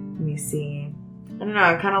me see. I don't know,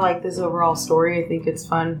 I kind of like this overall story. I think it's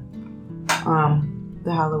fun. The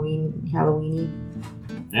Halloweeny.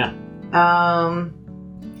 Yeah.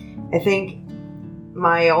 I think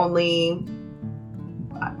my only,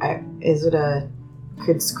 is it a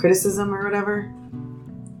criticism or whatever?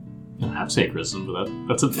 I don't have to say criticism, but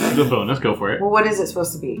that's a good bonus. Go for it. Well, what is it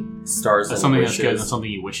supposed to be? Stars That's and something wishes. that's good and something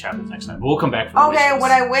you wish happens next time. But we'll come back for Okay, wishes.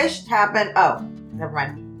 what I wished happened. Oh, never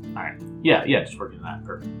mind. All right. Yeah, just working on that.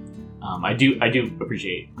 Perfect. I do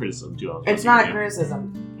appreciate criticism too. It's not a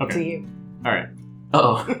criticism to you. All right.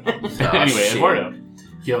 Uh-oh. Anyway, shit. Eduardo, do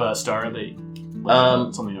you have a star that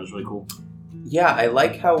something that was really cool? Yeah, I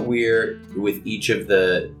like how we're, with each of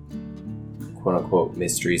the quote-unquote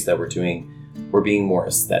mysteries that we're doing, we're being more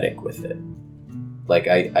aesthetic with it. Like,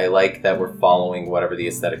 I like that we're following whatever the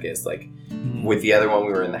aesthetic is. Like, with the other one,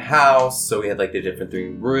 we were in the house, so we had, like, the different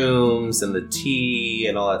 3 rooms and the tea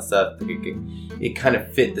and all that stuff. It kind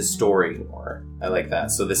of fit the story more. I like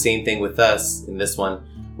that. So the same thing with us in this one.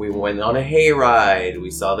 We went on a hayride. We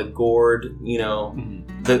saw the gourd, you know,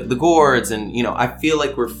 the gourds. And, you know, I feel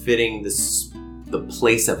like we're fitting the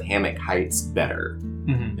place of Hammock Heights better,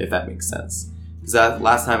 if that makes sense. Because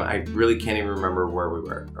last time, I really can't even remember where we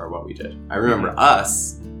were or what we did. I remember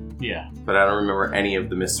us, but I don't remember any of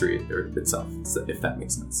the mystery itself, if that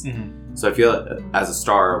makes sense. So I feel as a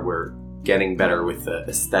star, we're getting better with the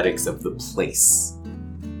aesthetics of the place.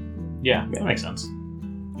 Yeah, that makes sense.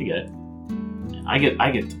 You get it. I get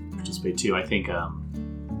to participate too. I think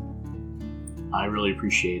I really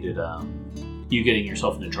appreciated you getting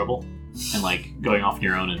yourself into trouble and like going off on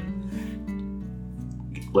your own and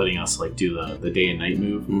letting us like do the day and night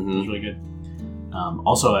move. It was really good.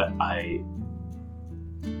 Also, I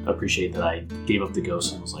appreciate that I gave up the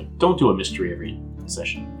ghost and was like, don't do a mystery every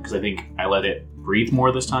session, because I think I let it breathe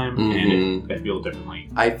more this time and I feel differently.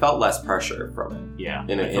 I felt less pressure from it. Yeah,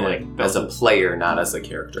 as a player, not as a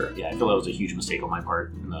character. Yeah, I feel that was a huge mistake on my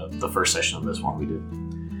part in the first session of this one we did.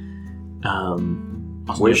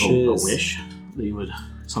 Also, Wishes. do you have a wish that you would,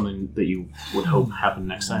 something that you would hope happen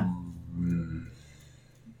next time?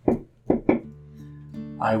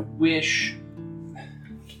 I wish.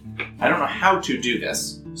 I don't know how to do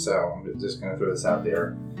this, so I'm just going to throw this out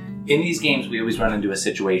there. In these games, we always run into a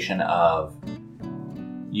situation of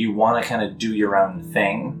you want to kind of do your own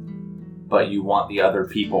thing, but you want the other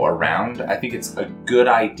people around. I think it's a good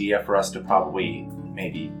idea for us to probably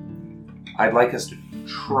I'd like us to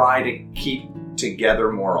try to keep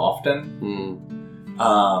together more often.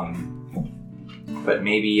 But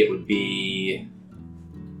maybe it would be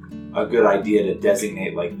a good idea to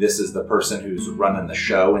designate, like, this is the person who's running the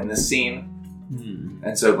show in this scene.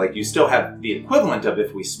 And so, like, you still have the equivalent of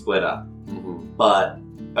if we split up. But,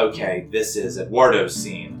 okay, this is Eduardo's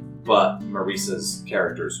scene, but Marisa's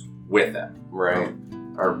character's with him. Right.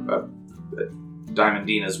 Or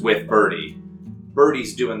Diamondina's with Birdie.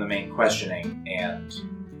 Birdie's doing the main questioning, and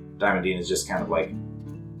Diamondina's just kind of, like,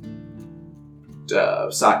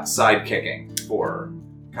 side-kicking for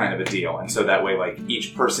kind of a deal. And so that way, like,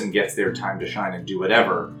 each person gets their time to shine and do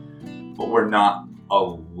whatever, but we're not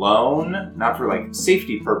alone, not for, like,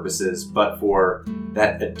 safety purposes, but for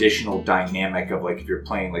that additional dynamic of, like, if you're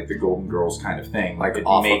playing, like, the Golden Girls kind of thing, like, it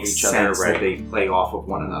off of makes each other, sense right? that they play off of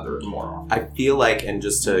one another more often. I feel like, and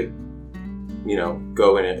just to, you know,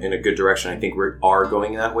 go in a good direction, I think we are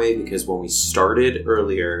going that way, because when we started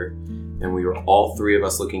earlier, and we were all three of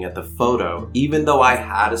us looking at the photo, even though I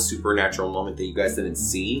had a supernatural moment that you guys didn't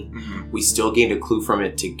see, we still gained a clue from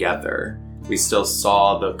it together. We still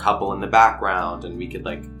saw the couple in the background, and we could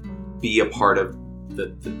like be a part of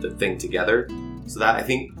the thing together. So that, I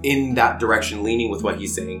think, in that direction, leaning with what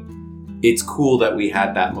he's saying, it's cool that we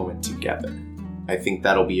had that moment together. I think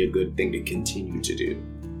that'll be a good thing to continue to do.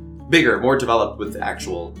 Bigger, more developed with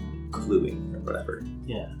actual cluing or whatever.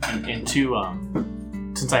 Yeah, and two,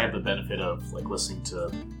 since I have the benefit of like listening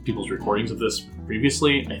to people's recordings of this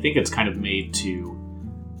previously, I think it's kind of made to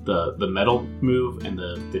the metal move and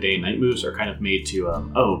the day and night moves are kind of made to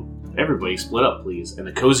everybody split up please, and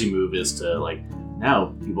the cozy move is to like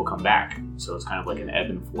now people come back, so it's kind of like an ebb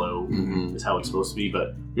and flow is how it's supposed to be.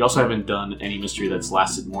 But we also haven't done any mystery that's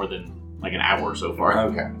lasted more than like an hour so far.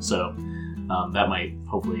 Okay. So that might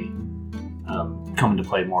hopefully come into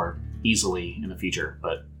play more easily in the future.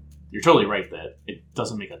 But you're totally right that it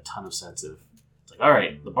doesn't make a ton of sense if it's like, all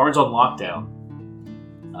right, the barn's on lockdown.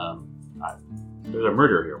 There's a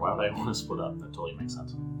murder here. Why would I want to split up? That totally makes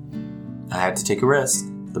sense. I had to take a risk.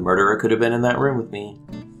 The murderer could have been in that room with me.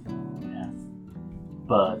 Yeah.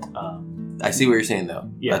 But I see what you're saying, though.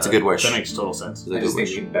 Yeah, that's a good wish. That makes total sense. I just think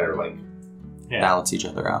we better like balance each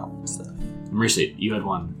other out and stuff. Marissa, you had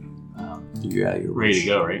one. You're ready to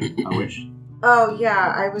go, right? I wish. Oh,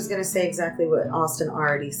 yeah. I was going to say exactly what Austin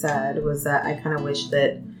already said, was that I kind of wish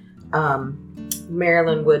that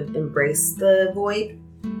Marilyn would embrace the void.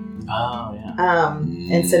 Oh, yeah.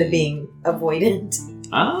 Instead of being avoidant.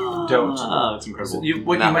 Oh, Don't. That's incredible.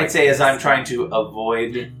 What you might say is I'm trying to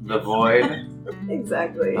avoid the void.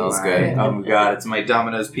 Exactly. That was good. Oh my god, it's my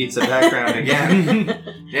Domino's Pizza background again.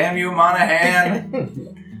 Damn you, Monahan.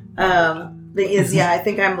 Thing is, I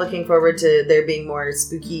think I'm looking forward to there being more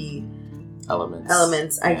spooky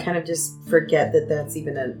elements. I kind of just forget that that's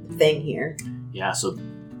even a thing here. Yeah, so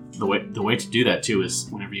the way to do that too is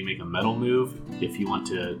whenever you make a metal move, if you want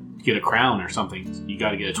to get a crown or something, you got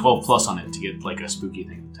to get a 12 plus on it to get like a spooky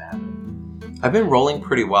thing to happen. I've been rolling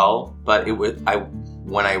pretty well, but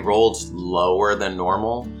when I rolled lower than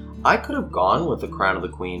normal, I could have gone with the Crown of the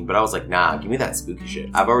Queen, but I was like, nah, give me that spooky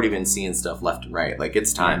shit. I've already been seeing stuff left and right. Like,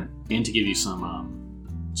 it's time. And to give you some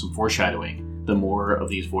foreshadowing, the more of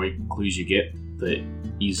these void clues you get, the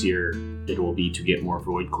easier it will be to get more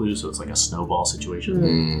void clues. So it's like a snowball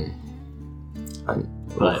situation.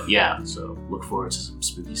 But yeah, so look forward to some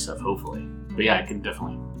spooky stuff, hopefully. But yeah, I can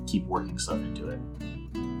definitely keep working stuff into it.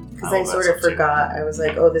 Because I sort of forgot. I was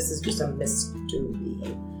like, oh, this is just a mystery.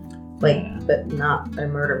 But not a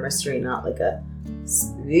murder mystery, not like a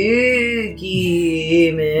spooky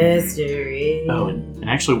mystery. Oh, and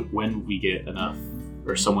actually, when we get enough,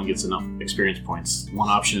 or someone gets enough experience points, one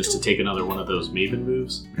option is to take another one of those Maven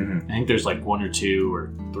moves. I think there's like 1 or 2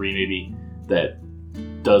 or 3 maybe that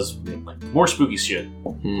does like more spooky shit.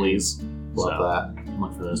 Please, Love that.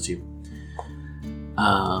 Look for those too.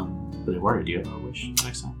 But Eduardo, do you have a wish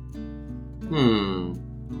next time? You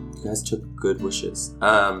guys took good wishes.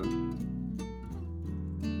 Let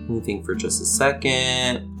me think for just a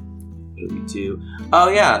second. What do we do? Oh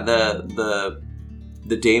yeah, the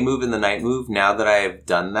day move and the night move. Now that I have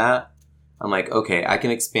done that, I'm like, okay, I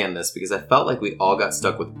can expand this because I felt like we all got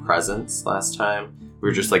stuck with presence last time. We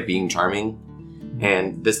were just like being charming.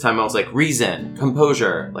 And this time I was like, reason,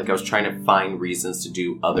 composure. Like I was trying to find reasons to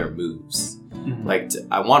do other moves. Like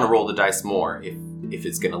I want to roll the dice more if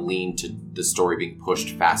it's going to lean to the story being pushed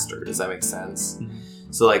faster. Does that make sense?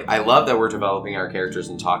 So like I love that we're developing our characters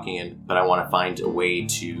and talking, but I want to find a way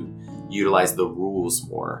to utilize the rules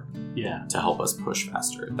more. Yeah. To help us push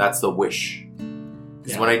faster. That's the wish.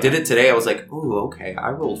 Because when I did it today, I was like, ooh, okay,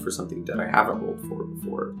 I rolled for something that I haven't rolled for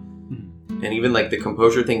before. And even like the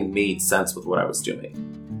composure thing made sense with what I was doing.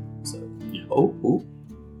 So,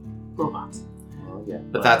 robots. Oh, yeah.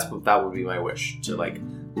 But that would be my wish, to like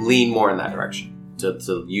lean more in that direction,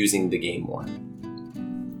 to using the game more.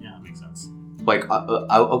 Yeah, that makes sense. Like,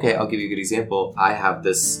 okay, I'll give you a good example. I have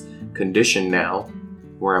this condition now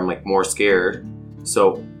where I'm like more scared,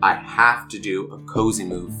 so I have to do a cozy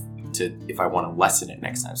move if I want to lessen it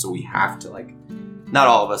next time. So we have to like, not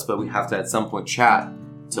all of us, but we have to at some point chat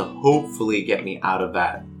to hopefully get me out of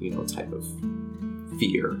that, type of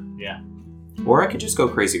fear. Yeah. Or I could just go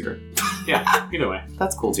crazier. Yeah, either way.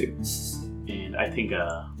 That's cool too. And I think,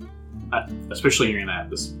 especially hearing that,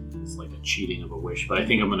 this is like a cheating of a wish, but I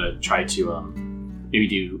think I'm going to try to maybe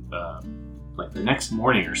do like the next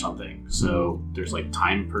morning or something. So there's like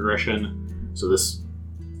time progression. So this,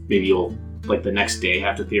 maybe you'll, like the next day,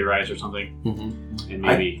 have to theorize or something. And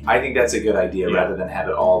maybe I think that's a good idea rather than have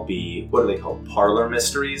it all be, what are they called? Parlor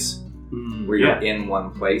mysteries? Where you're in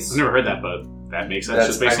one place. I've never heard that, but That makes sense.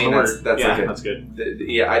 Just based on the word. That's yeah, like that's good.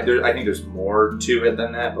 I think there's more to it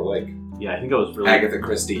than that, but like Yeah, I think it was really Agatha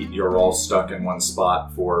Christie, you're all stuck in one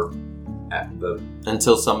spot for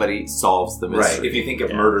until somebody solves the mystery. Right. If you think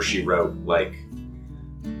of Murder, She Wrote, like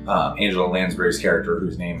Angela Lansbury's character,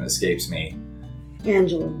 whose name escapes me.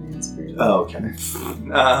 Angela Lansbury. Oh, okay.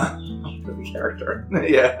 The character.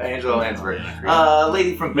 Yeah, Angela Lansbury.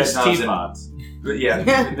 Lady from Miss Bedknobs Teapots. Yeah,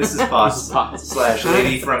 Mrs. Potts /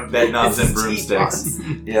 Lady from Bedknobs and Broomsticks.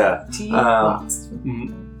 Yeah. Teapots.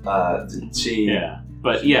 She. Yeah,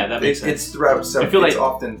 but yeah, that makes sense. It's throughout. I feel it's like-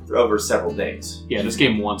 often over several days. Yeah, this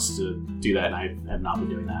game wants to do that, and I have not been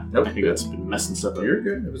doing that. Nope. I think that's been messing stuff up. You're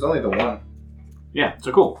good. It was only the one. Yeah,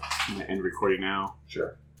 so cool. I'm gonna end recording now.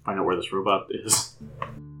 Sure. Find out where this robot is.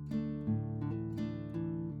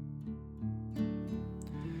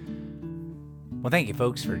 Well, thank you,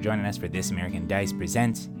 folks, for joining us for This American Dice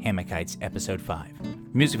Presents Hammock Heights Episode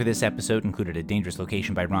 5. Music for this episode included A Dangerous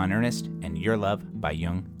Location by Ron Ernest and Your Love by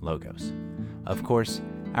Young Logos. Of course,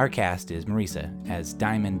 our cast is Marisa as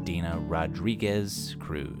Diamond Dina Rodriguez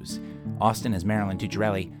Cruz, Austin as Marilyn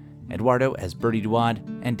Tucciarelli, Eduardo as Bertie Duad,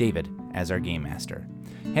 and David as our Game Master.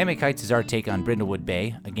 Hammock Heights is our take on Brindlewood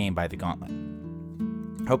Bay, a game by The Gauntlet.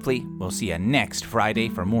 Hopefully, we'll see you next Friday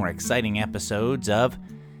for more exciting episodes of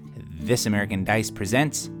This American Dice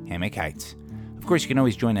Presents Hammock Heights. Of course, you can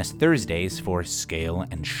always join us Thursdays for Scale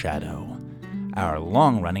and Shadow, our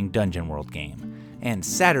long-running Dungeon World game. And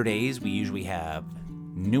Saturdays, we usually have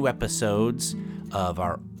new episodes of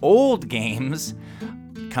our old games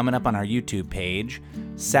coming up on our YouTube page.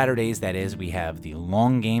 Saturdays, that is, we have the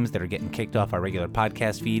long games that are getting kicked off our regular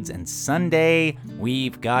podcast feeds. And Sunday,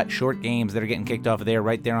 we've got short games that are getting kicked off of there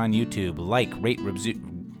right there on YouTube. Like, rate,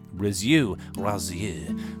 review,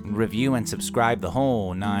 and subscribe, the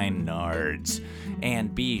whole 9 yards.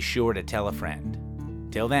 And be sure to tell a friend.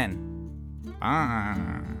 Till then,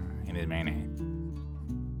 bye. It is my name.